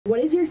What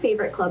is your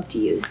favorite club to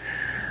use?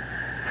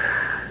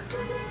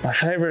 My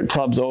favorite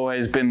club's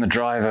always been the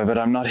driver, but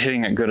I'm not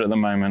hitting it good at the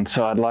moment,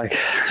 so I'd like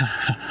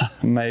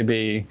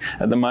maybe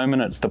at the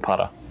moment it's the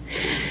putter.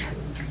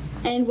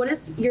 And what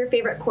is your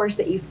favorite course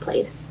that you've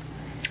played?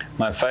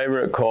 My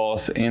favorite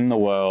course in the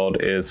world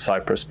is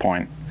Cypress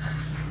Point.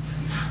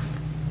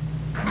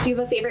 Do you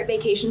have a favorite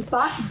vacation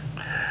spot?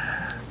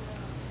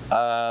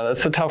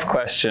 That's a tough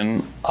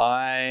question.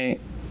 I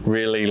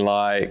really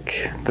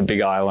like the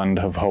big island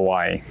of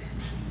Hawaii.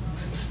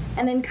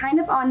 And then kind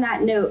of on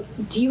that note,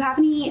 do you have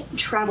any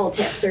travel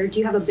tips, or do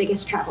you have a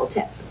biggest travel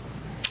tip?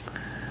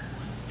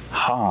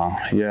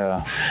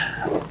 Yeah.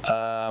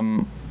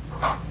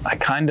 I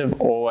kind of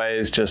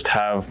always just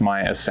have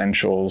my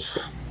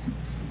essentials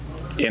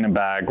in a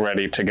bag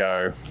ready to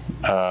go.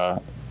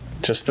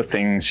 Just the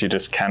things you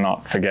just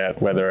cannot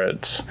forget, whether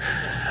it's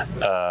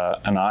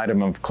an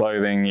item of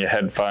clothing, your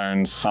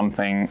headphones,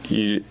 something,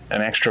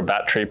 an extra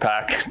battery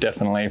pack,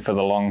 definitely for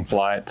the long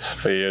flights,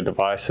 for your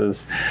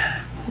devices.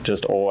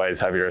 Just always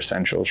have your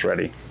essentials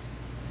ready.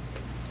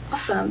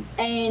 Awesome.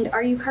 And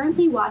are you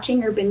currently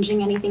watching or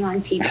binging anything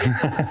on TV?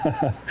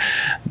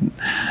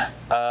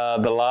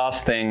 The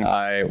last thing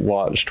I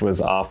watched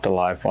was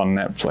Afterlife on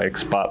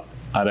Netflix, but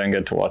I don't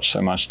get to watch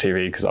so much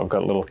TV because I've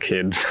got little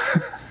kids.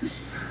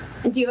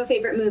 Do you have a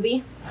favorite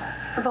movie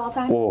of all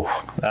time? Oh,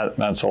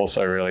 that's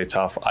also really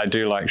tough. I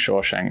do like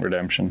Shawshank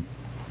Redemption.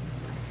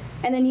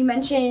 And then you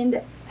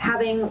mentioned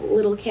having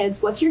little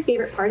kids. What's your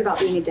favorite part about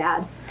being a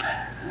dad?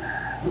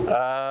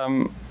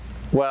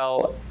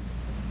 Well,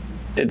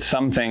 it's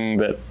something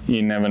that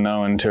you never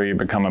know until you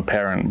become a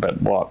parent, but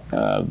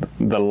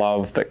the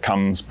love that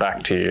comes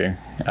back to you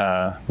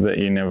that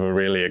you never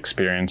really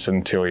experience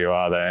until you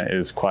are there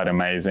is quite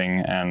amazing.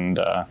 And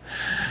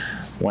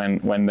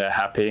when they're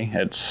happy,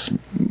 it's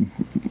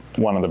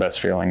one of the best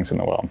feelings in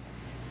the world.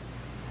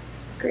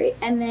 Great.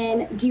 And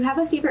then do you have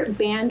a favorite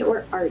band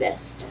or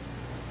artist?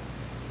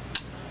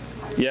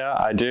 Yeah,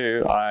 I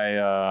do.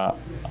 I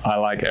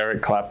like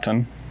Eric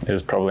Clapton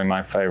is probably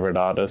my favorite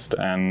artist,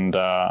 and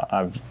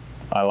I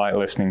like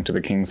listening to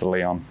the Kings of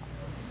Leon.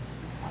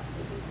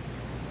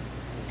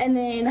 And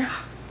then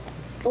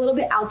a little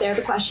bit out there,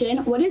 the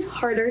question, what is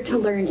harder to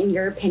learn in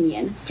your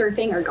opinion,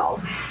 surfing or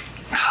golf?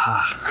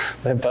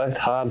 They're both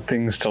hard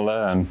things to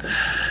learn,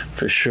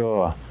 for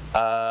sure.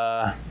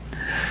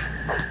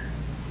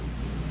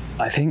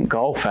 I think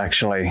golf,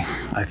 actually.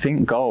 I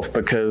think golf,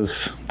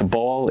 because the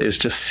ball is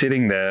just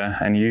sitting there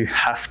and you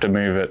have to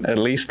move it. At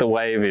least the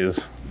wave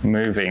is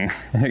moving.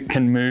 It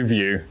can move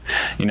you,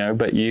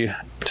 but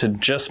to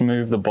just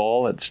move the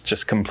ball, it's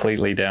just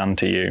completely down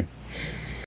to you.